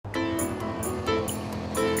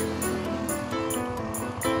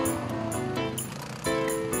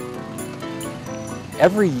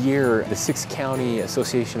Every year, the 6-County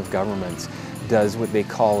Association of Governments does what they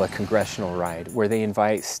call a congressional ride, where they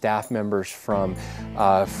invite staff members from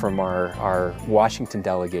our Washington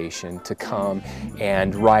delegation to come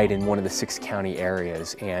and ride in one of the 6 county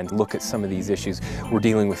areas and look at some of these issues. We're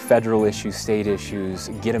dealing with federal issues, state issues,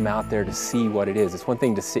 get them out there to see what it is. It's one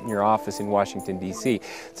thing to sit in your office in Washington, D.C.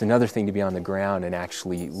 It's another thing to be on the ground and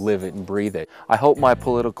actually live it and breathe it. I hope my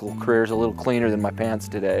political career is a little cleaner than my pants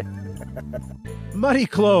today. Muddy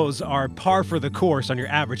clothes are par for the course on your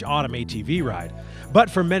average autumn ATV ride.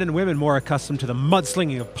 But for men and women more accustomed to the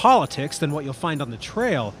mudslinging of politics than what you'll find on the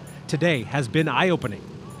trail, today has been eye-opening.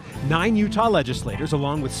 9 Utah legislators,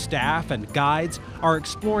 along with staff and guides, are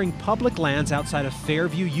exploring public lands outside of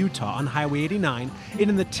Fairview, Utah on Highway 89 in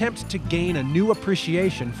an attempt to gain a new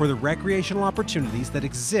appreciation for the recreational opportunities that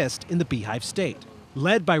exist in the Beehive State.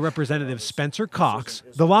 Led by Representative Spencer Cox,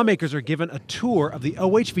 the lawmakers are given a tour of the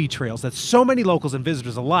OHV trails that so many locals and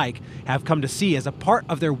visitors alike have come to see as a part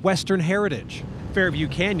of their Western heritage. Fairview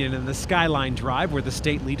Canyon and the Skyline Drive, where the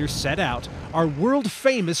state leaders set out, are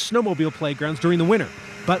world-famous snowmobile playgrounds during the winter,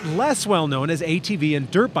 but less well known as ATV and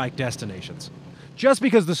dirt bike destinations. Just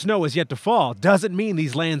because the snow is yet to fall doesn't mean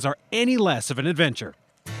these lands are any less of an adventure.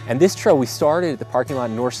 And this trail, we started at the parking lot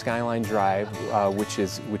North Skyline Drive, which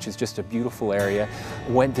is just a beautiful area.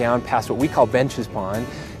 Went down past what we call Benches Pond,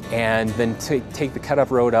 and then take the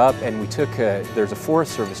cut-up road up, and we took there's a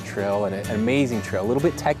Forest Service trail, and an amazing trail, a little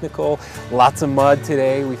bit technical, lots of mud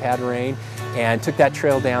today, we've had rain, and took that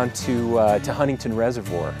trail down to Huntington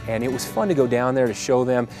Reservoir. And it was fun to go down there to show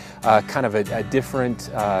them kind of a different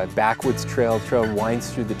backwoods trail. The trail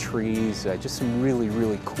winds through the trees, just some really,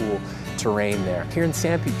 really cool terrain there. Here in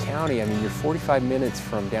Sanpete County, I mean, you're 45 minutes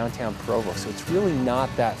from downtown Provo, so it's really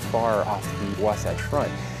not that far off the Wasatch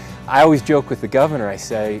Front. I always joke with the governor, I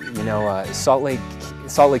say, you know, Salt Lake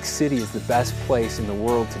City is the best place in the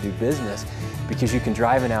world to do business because you can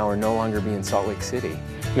drive an hour and no longer be in Salt Lake City.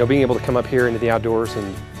 You know, being able to come up here into the outdoors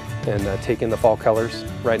and take in the fall colors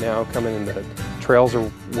right now, coming in, the trails are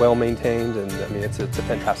well maintained, and I mean, it's a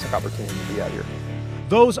fantastic opportunity to be out here.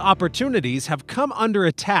 Those opportunities have come under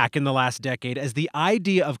attack in the last decade as the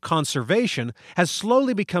idea of conservation has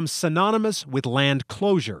slowly become synonymous with land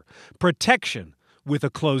closure, protection with a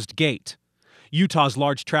closed gate. Utah's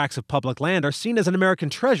large tracts of public land are seen as an American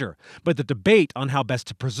treasure, but the debate on how best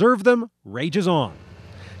to preserve them rages on.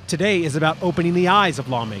 Today is about opening the eyes of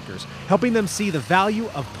lawmakers, helping them see the value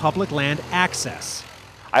of public land access.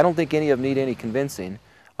 I don't think any of them need any convincing.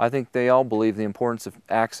 I think they all believe the importance of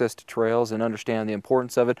access to trails and understand the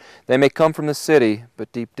importance of it. They may come from the city,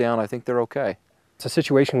 but deep down I think they're okay. It's a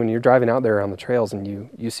situation when you're driving out there on the trails and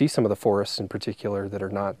you see some of the forests in particular that are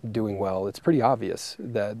not doing well. It's pretty obvious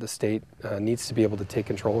that the state needs to be able to take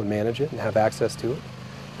control and manage it and have access to it,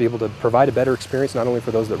 be able to provide a better experience not only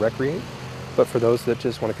for those that recreate, but for those that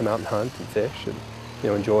just want to come out and hunt and fish and, you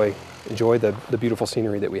know, enjoy the beautiful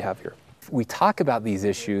scenery that we have here. We talk about these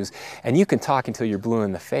issues, and you can talk until you're blue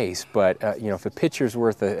in the face, but you know, if a picture's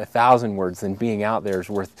worth 1,000 words, then being out there is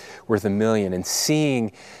worth 1,000,000. And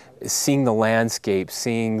seeing the landscape,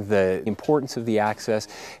 seeing the importance of the access,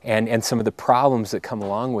 and some of the problems that come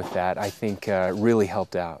along with that, I think really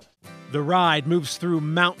helped out. The ride moves through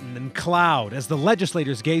mountain and cloud as the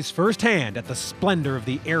legislators gaze firsthand at the splendor of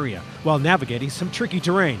the area while navigating some tricky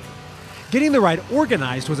terrain. Getting the ride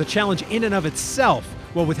organized was a challenge in and of itself,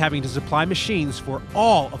 what with having to supply machines for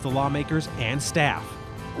all of the lawmakers and staff.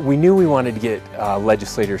 We knew we wanted to get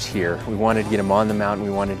legislators here. We wanted to get them on the mountain,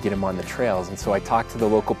 we wanted to get them on the trails, and so I talked to the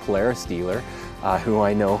local Polaris dealer, who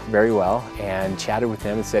I know very well, and chatted with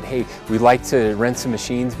them and said, hey, we'd like to rent some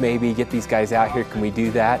machines, maybe get these guys out here, can we do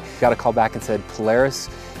that? Got a call back and said Polaris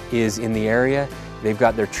is in the area. They've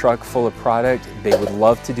got their truck full of product. They would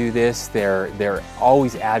love to do this. They're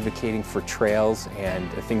always advocating for trails and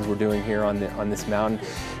the things we're doing here on this mountain.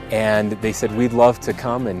 And they said, we'd love to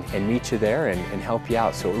come and meet you there and help you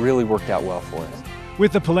out. So it really worked out well for us.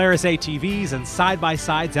 With the Polaris ATVs and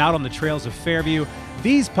side-by-sides out on the trails of Fairview,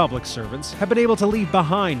 these public servants have been able to leave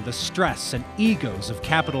behind the stress and egos of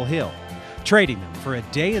Capitol Hill, trading them for a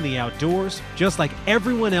day in the outdoors, just like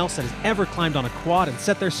everyone else that has ever climbed on a quad and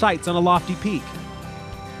set their sights on a lofty peak.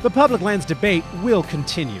 The public lands debate will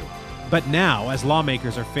continue, but now, as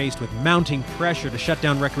lawmakers are faced with mounting pressure to shut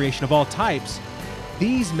down recreation of all types,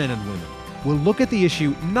 these men and women will look at the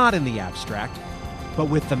issue not in the abstract, but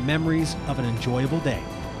with the memories of an enjoyable day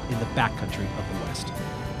in the backcountry of the West.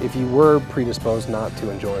 If you were predisposed not to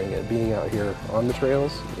enjoying it, being out here on the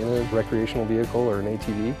trails in a recreational vehicle or an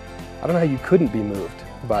ATV, I don't know how you couldn't be moved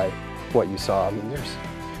by what you saw. I mean,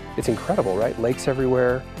 it's incredible, right? Lakes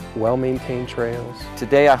everywhere, well-maintained trails.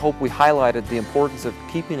 Today I hope we highlighted the importance of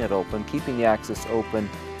keeping it open, keeping the access open,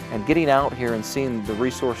 and getting out here and seeing the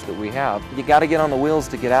resource that we have. You got to get on the wheels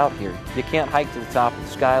to get out here. You can't hike to the top of the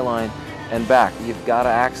skyline and back. You've got to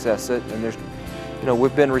access it, and there's, you know,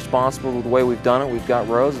 we've been responsible with the way we've done it. We've got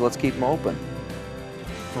roads, let's keep them open.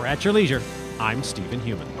 For At Your Leisure, I'm Stephen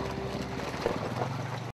Heumann.